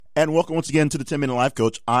And welcome once again to the 10-Minute Life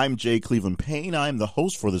Coach. I'm Jay Cleveland Payne. I'm the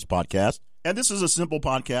host for this podcast. And this is a simple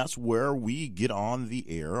podcast where we get on the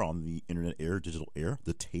air, on the internet air, digital air,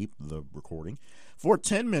 the tape, the recording, for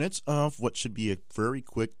 10 minutes of what should be a very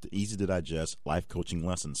quick, easy to digest life coaching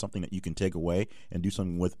lesson, something that you can take away and do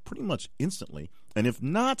something with pretty much instantly. And if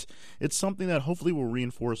not, it's something that hopefully will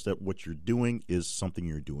reinforce that what you're doing is something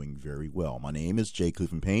you're doing very well. My name is Jay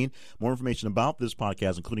Cleveland Payne. More information about this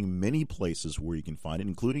podcast, including many places where you can find it,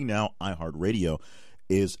 including now iHeartRadio,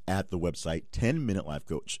 is at the website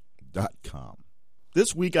 10minutelifecoach.com.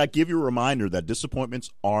 This week, I give you a reminder that disappointments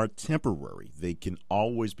are temporary. They can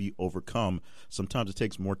always be overcome. Sometimes it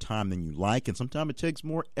takes more time than you like, and sometimes it takes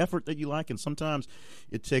more effort than you like, and sometimes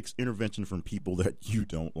it takes intervention from people that you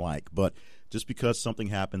don't like. But just because something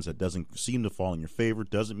happens that doesn't seem to fall in your favor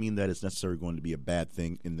doesn't mean that it's necessarily going to be a bad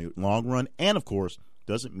thing in the long run. And, of course,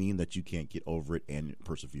 doesn't mean that you can't get over it and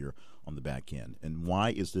persevere on the back end. And why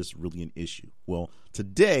is this really an issue? Well,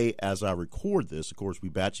 today, as I record this, of course, we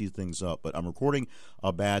batch these things up, but I'm recording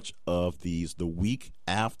a batch of these the week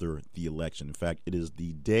after the election. In fact, it is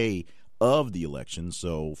the day of the election.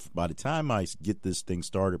 So by the time I get this thing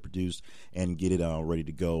started, produced, and get it ready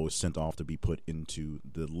to go, sent off to be put into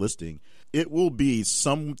the listing, it will be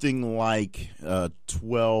something like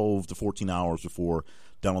 12 to 14 hours before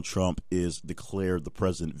Donald Trump is declared the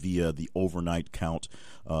president via the overnight count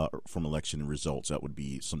from election results. That would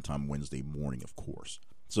be sometime Wednesday morning, of course.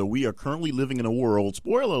 So we are currently living in a world,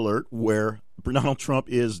 spoiler alert, where Donald Trump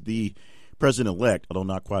is the president-elect, although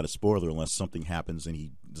not quite a spoiler unless something happens and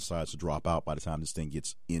he decides to drop out by the time this thing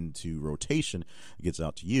gets into rotation, gets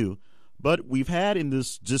out to you. But we've had in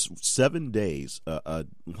this just 7 days, a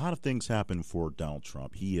lot of things happen for Donald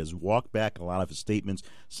Trump. He has walked back a lot of his statements.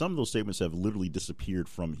 Some of those statements have literally disappeared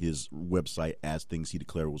from his website as things he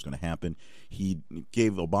declared was going to happen. He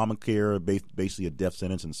gave Obamacare basically a death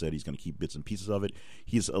sentence and said he's going to keep bits and pieces of it.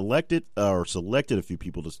 He's selected a few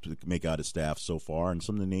people to make out his staff so far, and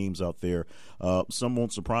some of the names out there, some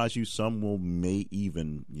won't surprise you, some may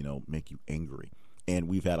even make you angry. And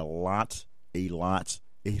we've had a lot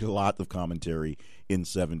of commentary in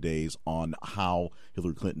 7 days on how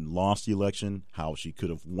Hillary Clinton lost the election, how she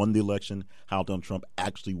could have won the election, how Donald Trump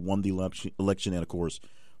actually won the election, and, of course,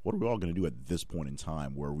 what are we all going to do at this point in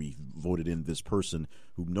time where we voted in this person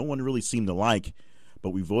who no one really seemed to like,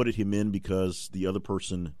 but we voted him in because the other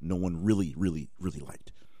person no one really, really, really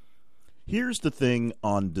liked. Here's the thing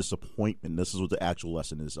on disappointment. This is what the actual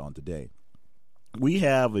lesson is on today. We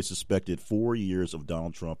have a suspected 4 years of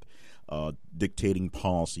Donald Trump dictating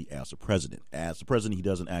policy as a president. As the president, he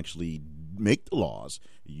doesn't actually make the laws.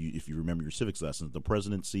 If you remember your civics lessons, the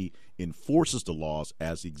presidency enforces the laws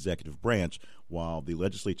as the executive branch, while the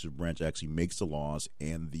legislative branch actually makes the laws,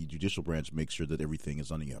 and the judicial branch makes sure that everything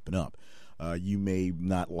is on the up and up. You may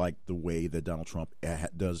not like the way that Donald Trump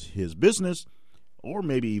does his business, or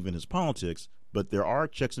maybe even his politics, but there are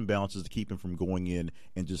checks and balances to keep him from going in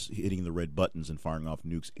and just hitting the red buttons and firing off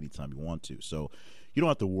nukes anytime you want to. So you don't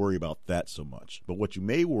have to worry about that so much. But what you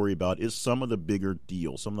may worry about is some of the bigger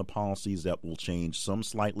deals, some of the policies that will change, some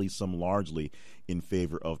slightly, some largely, in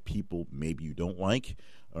favor of people maybe you don't like,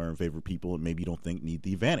 or in favor of people that maybe you don't think need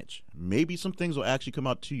the advantage. Maybe some things will actually come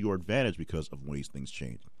out to your advantage because of ways things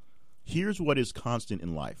change. Here's what is constant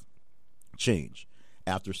in life: change.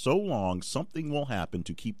 After so long, something will happen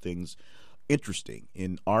to keep things interesting.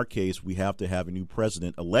 In our case, we have to have a new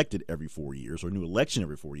president elected every 4 years, or a new election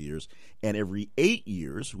every 4 years, and every 8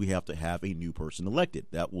 years we have to have a new person elected.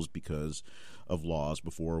 That was because of laws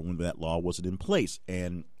before, when that law wasn't in place,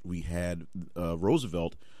 and we had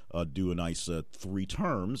Roosevelt do a nice 3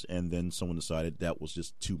 terms, and then someone decided that was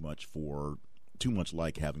just too much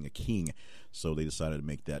like having a king, so they decided to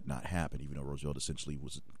make that not happen, even though Roosevelt essentially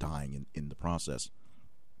was dying in the process.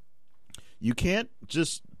 You can't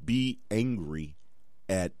just be angry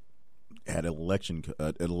at an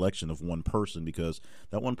election of one person, because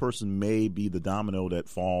that one person may be the domino that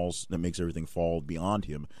falls, that makes everything fall beyond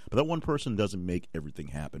him. But that one person doesn't make everything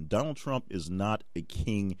happen. Donald Trump is not a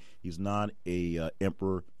king. He's not a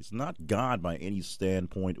emperor. He's not God by any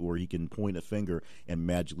standpoint where he can point a finger and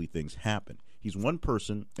magically things happen. He's one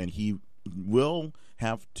person, and he will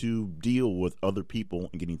have to deal with other people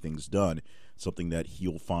and getting things done, something that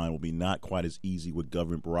he'll find will be not quite as easy with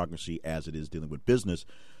government bureaucracy as it is dealing with business,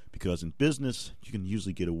 because in business you can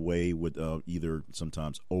usually get away with either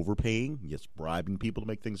sometimes overpaying, yes, bribing people to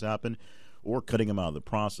make things happen, or cutting them out of the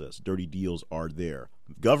process. Dirty deals are there.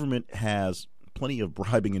 Government has plenty of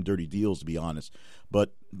bribing and dirty deals, to be honest,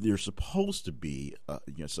 but there's supposed to be a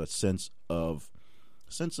sense of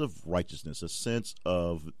sense of righteousness, a sense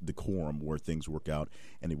of decorum where things work out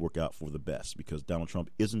and they work out for the best, because Donald Trump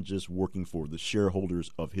isn't just working for the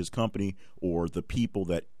shareholders of his company or the people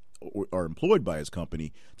that are employed by his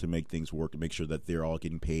company to make things work, to make sure that they're all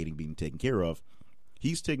getting paid and being taken care of.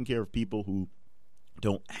 He's taking care of people who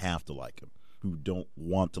don't have to like him, who don't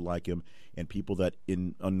want to like him, and people that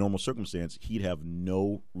in a normal circumstance he'd have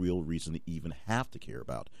no real reason to even have to care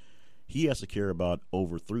about. He has to care about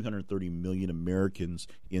over 330 million Americans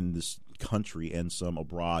in this country and some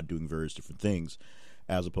abroad doing various different things,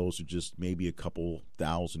 as opposed to just maybe a couple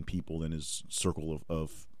thousand people in his circle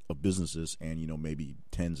of businesses, and maybe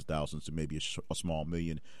tens of thousands to maybe a small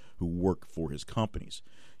million who work for his companies.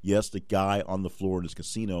 Yes, the guy on the floor in his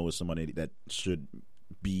casino is somebody that should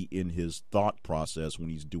be in his thought process when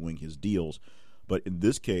he's doing his deals, but in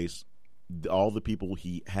this case, all the people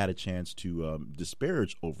he had a chance to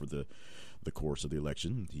disparage over the course of the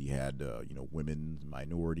election, he had women,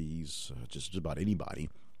 minorities, just about anybody.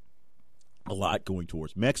 A lot going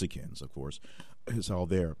towards Mexicans, of course, is all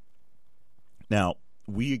there. Now,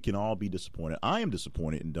 we can all be disappointed. I am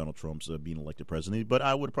disappointed in Donald Trump's being elected president, but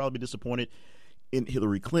I would probably be disappointed in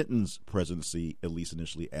Hillary Clinton's presidency, at least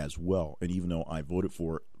initially, as well. And even though I voted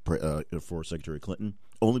for Secretary Clinton,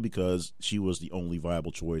 only because she was the only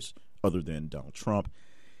viable choice other than Donald Trump,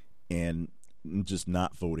 and just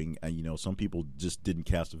not voting. And, some people just didn't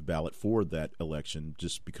cast a ballot for that election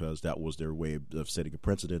just because that was their way of setting a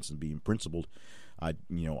precedence and being principled. I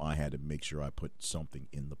had to make sure I put something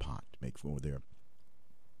in the pot to make over there.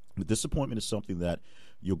 But disappointment is something that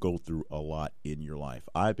you'll go through a lot in your life.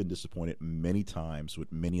 I've been disappointed many times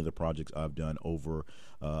with many of the projects I've done over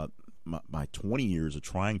my 20 years of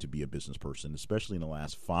trying to be a business person, especially in the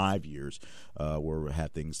last 5 years, where we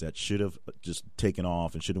had things that should have just taken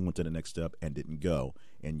off and should have went to the next step and didn't go.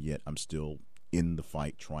 And yet I'm still in the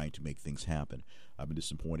fight trying to make things happen. I've been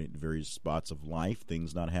disappointed in various spots of life,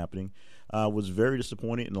 things not happening. Was very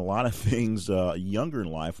disappointed in a lot of things younger in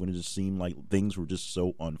life when it just seemed like things were just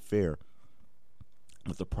so unfair.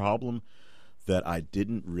 But the problem that I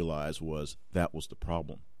didn't realize was that was the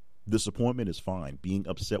problem. Disappointment is fine. Being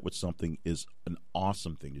upset with something is an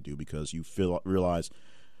awesome thing to do because you realize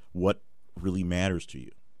what really matters to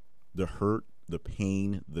you. The hurt, the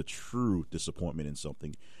pain, the true disappointment in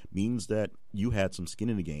something means that you had some skin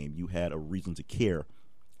in the game, you had a reason to care,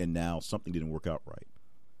 and now something didn't work out right.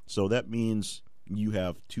 So that means you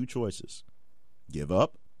have two choices. Give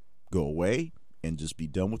up, go away, and just be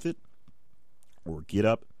done with it, or get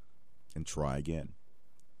up and try again.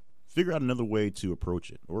 Figure out another way to approach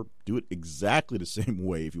it, or do it exactly the same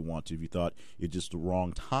way if you want to. If you thought it's just the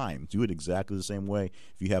wrong time, do it exactly the same way.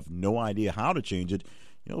 If you have no idea how to change it,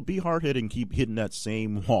 be hard-headed and keep hitting that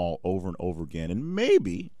same wall over and over again. And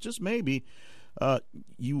maybe, just maybe,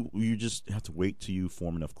 you just have to wait till you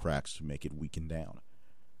form enough cracks to make it weaken down.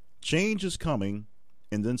 Change is coming,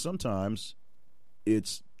 and then sometimes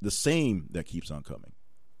it's the same that keeps on coming.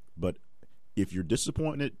 But if you're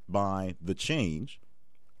disappointed by the change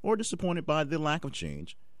or disappointed by the lack of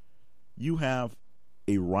change, you have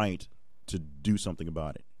a right to do something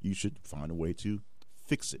about it. You should find a way to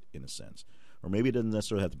fix it, in a sense. Or maybe it doesn't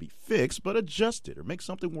necessarily have to be fixed, but adjust it or make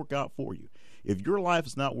something work out for you. If your life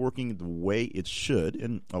is not working the way it should,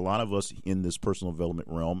 and a lot of us in this personal development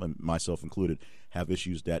realm, and myself included, have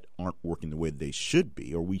issues that aren't working the way they should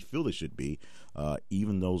be, or we feel they should be,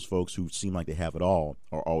 even those folks who seem like they have it all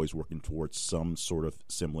are always working towards some sort of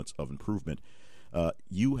semblance of improvement.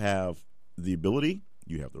 You have the ability,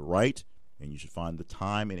 you have the right, and you should find the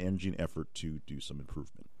time and energy and effort to do some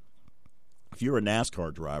improvement. If you're a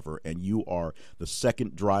NASCAR driver and you are the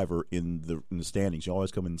second driver in the standings, you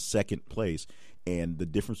always come in second place, and the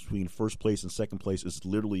difference between first place and second place is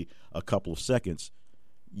literally a couple of seconds,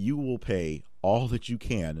 you will pay all that you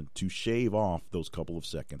can to shave off those couple of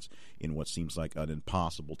seconds in what seems like an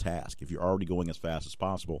impossible task. If you're already going as fast as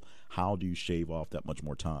possible, how do you shave off that much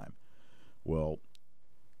more time? Well,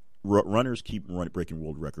 runners keep breaking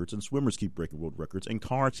world records, and swimmers keep breaking world records, and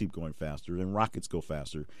cars keep going faster, and rockets go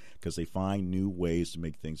faster because they find new ways to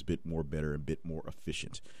make things a bit more better and a bit more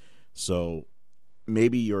efficient. So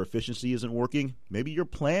maybe your efficiency isn't working. Maybe your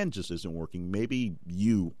plan just isn't working. Maybe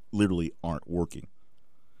you literally aren't working.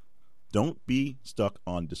 Don't be stuck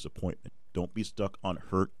on disappointment. Don't be stuck on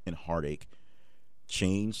hurt and heartache.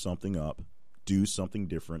 Change something up. Do something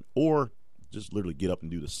different, or just literally get up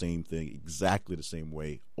and do the same thing exactly the same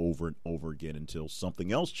way over and over again until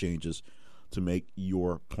something else changes to make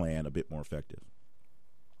your plan a bit more effective.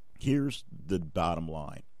 Here's the bottom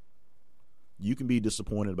line. You can be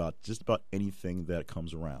disappointed about just about anything that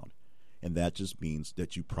comes around, and that just means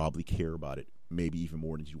that you probably care about it, maybe even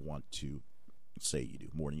more than you want to say you do,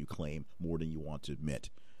 more than you claim, more than you want to admit.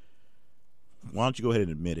 Why don't you go ahead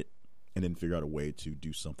and admit it and then figure out a way to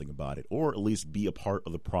do something about it, or at least be a part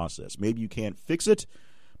of the process? Maybe you can't fix it,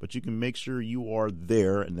 but you can make sure you are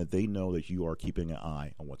there and that they know that you are keeping an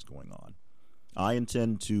eye on what's going on. I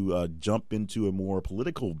intend to jump into a more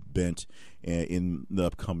political bent in the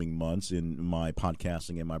upcoming months in my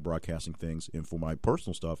podcasting and my broadcasting things and for my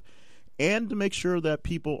personal stuff, and to make sure that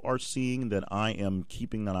people are seeing that I am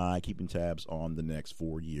keeping an eye, keeping tabs on the next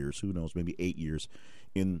 4 years, who knows, maybe 8 years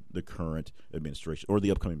in the current administration or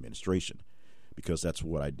the upcoming administration, because that's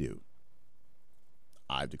what I do.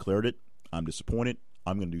 I've declared it. I'm disappointed.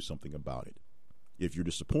 I'm going to do something about it. If you're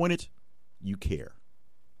disappointed, you care.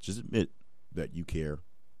 Just admit that you care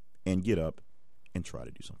and get up and try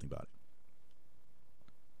to do something about it.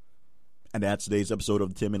 And that's today's episode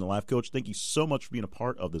of the 10-Minute Life Coach. Thank you so much for being a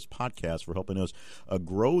part of this podcast, for helping us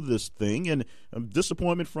grow this thing. And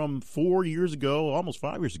disappointment from 4 years ago, almost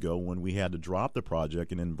 5 years ago, when we had to drop the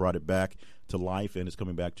project and then brought it back to life, and it's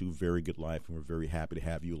coming back to very good life, and we're very happy to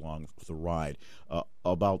have you along for the ride.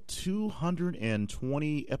 About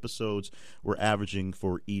 220 episodes we're averaging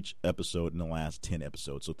for each episode in the last 10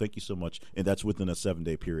 episodes. So thank you so much, and that's within a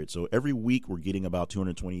 7-day period. So every week we're getting about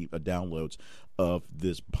 220 downloads of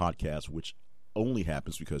this podcast, which only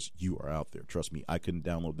happens because you are out there. Trust me, I couldn't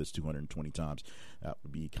download this 220 times. That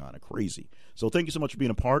would be kind of crazy. So thank you so much for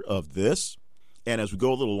being a part of this. And as we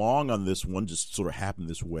go a little long on this one, just sort of happened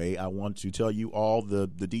this way, I want to tell you all the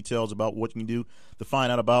details about what you can do to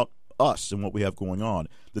find out about us and what we have going on.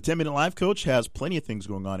 The 10-Minute Life Coach has plenty of things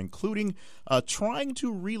going on, including trying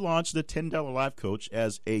to relaunch the $10 Life Coach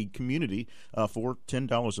as a community for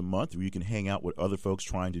 $10 a month, where you can hang out with other folks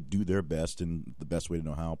trying to do their best and the best way to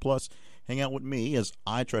know how. Plus, hang out with me as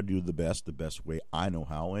I try to do the best way I know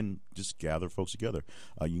how, and just gather folks together.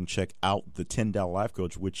 You can check out the $10 Life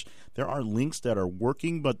Coach, which there are links that are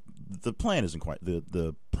working, but the plan isn't quite,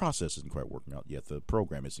 the process isn't quite working out yet. The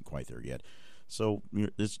program isn't quite there yet. So,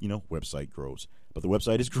 this, website grows. But the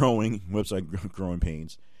website is growing, growing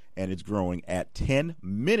pains, and it's growing at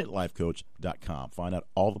 10minutelifecoach.com. Find out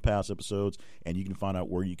all the past episodes, and you can find out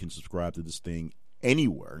where you can subscribe to this thing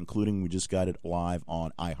anywhere, including we just got it live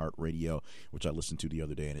on iHeartRadio, which I listened to the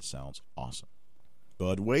other day, and it sounds awesome.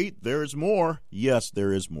 But wait, there's more. Yes,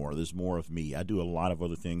 there is more. There's more of me. I do a lot of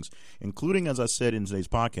other things, including, as I said in today's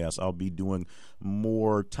podcast, I'll be doing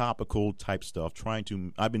more topical type stuff.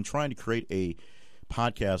 I've been trying to create a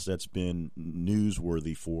podcast that's been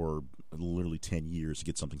newsworthy for literally 10 years to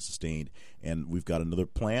get something sustained. And we've got another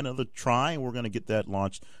plan, another try, and we're going to get that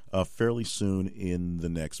launched fairly soon in the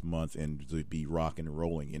next month, and to be rocking and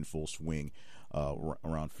rolling in full swing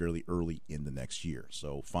around fairly early in the next year.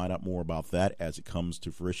 So find out more about that as it comes to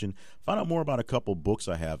fruition. Find out more about a couple books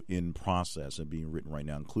I have in process and being written right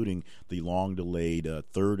now, including the long-delayed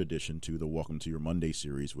third edition to the Welcome to Your Monday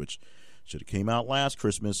series, which should have came out last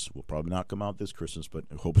Christmas. Will probably not come out this Christmas, but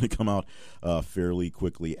hoping to come out fairly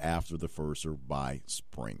quickly after the first or by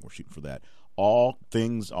spring. We're shooting for that. All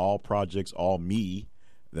things, all projects, all me.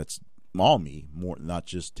 That's all me, more not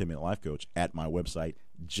just 10-Minute Life Coach, at my website,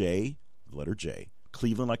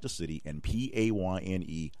 Cleveland like the city, and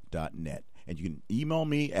PAYNE.net. And you can email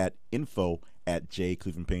me at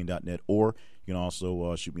info@jclevelandpayne.net, or you can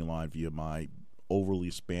also shoot me a line via my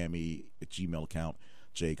overly spammy Gmail account,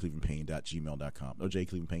 jclevelandpayne.gmail.com, or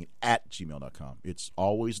jclevelandpayne@gmail.com. It's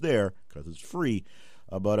always there because it's free,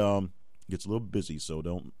 but it gets a little busy, so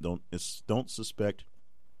don't expect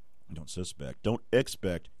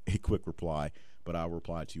a quick reply, but I'll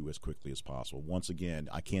reply to you as quickly as possible. Once again,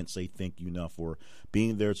 I can't say thank you enough for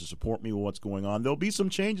being there to support me with what's going on. There'll be some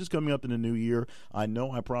changes coming up in the new year. I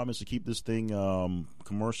know I promised to keep this thing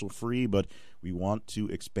commercial free, but we want to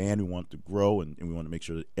expand, we want to grow, and we want to make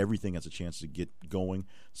sure that everything has a chance to get going.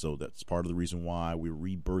 So that's part of the reason why we're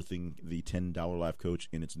rebirthing the $10 Life Coach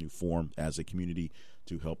in its new form as a community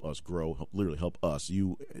to help us grow, literally help us,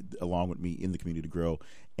 you along with me in the community to grow.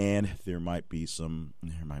 And there might be some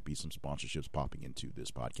sponsorships popping into this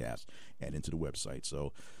podcast and into the website.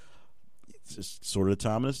 So it's just sort of the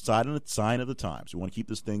time and the sign of the times. We want to keep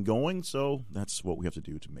this thing going, so that's what we have to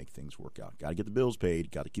do to make things work out. Got to get the bills paid,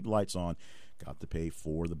 got to keep the lights on, got to pay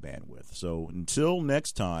for the bandwidth. So until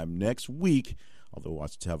next time, next week, although I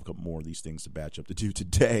have a couple more of these things to batch up to do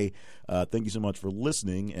today, thank you so much for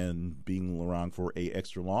listening and being around for a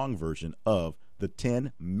extra long version of the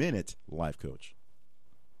 10-Minute Life Coach.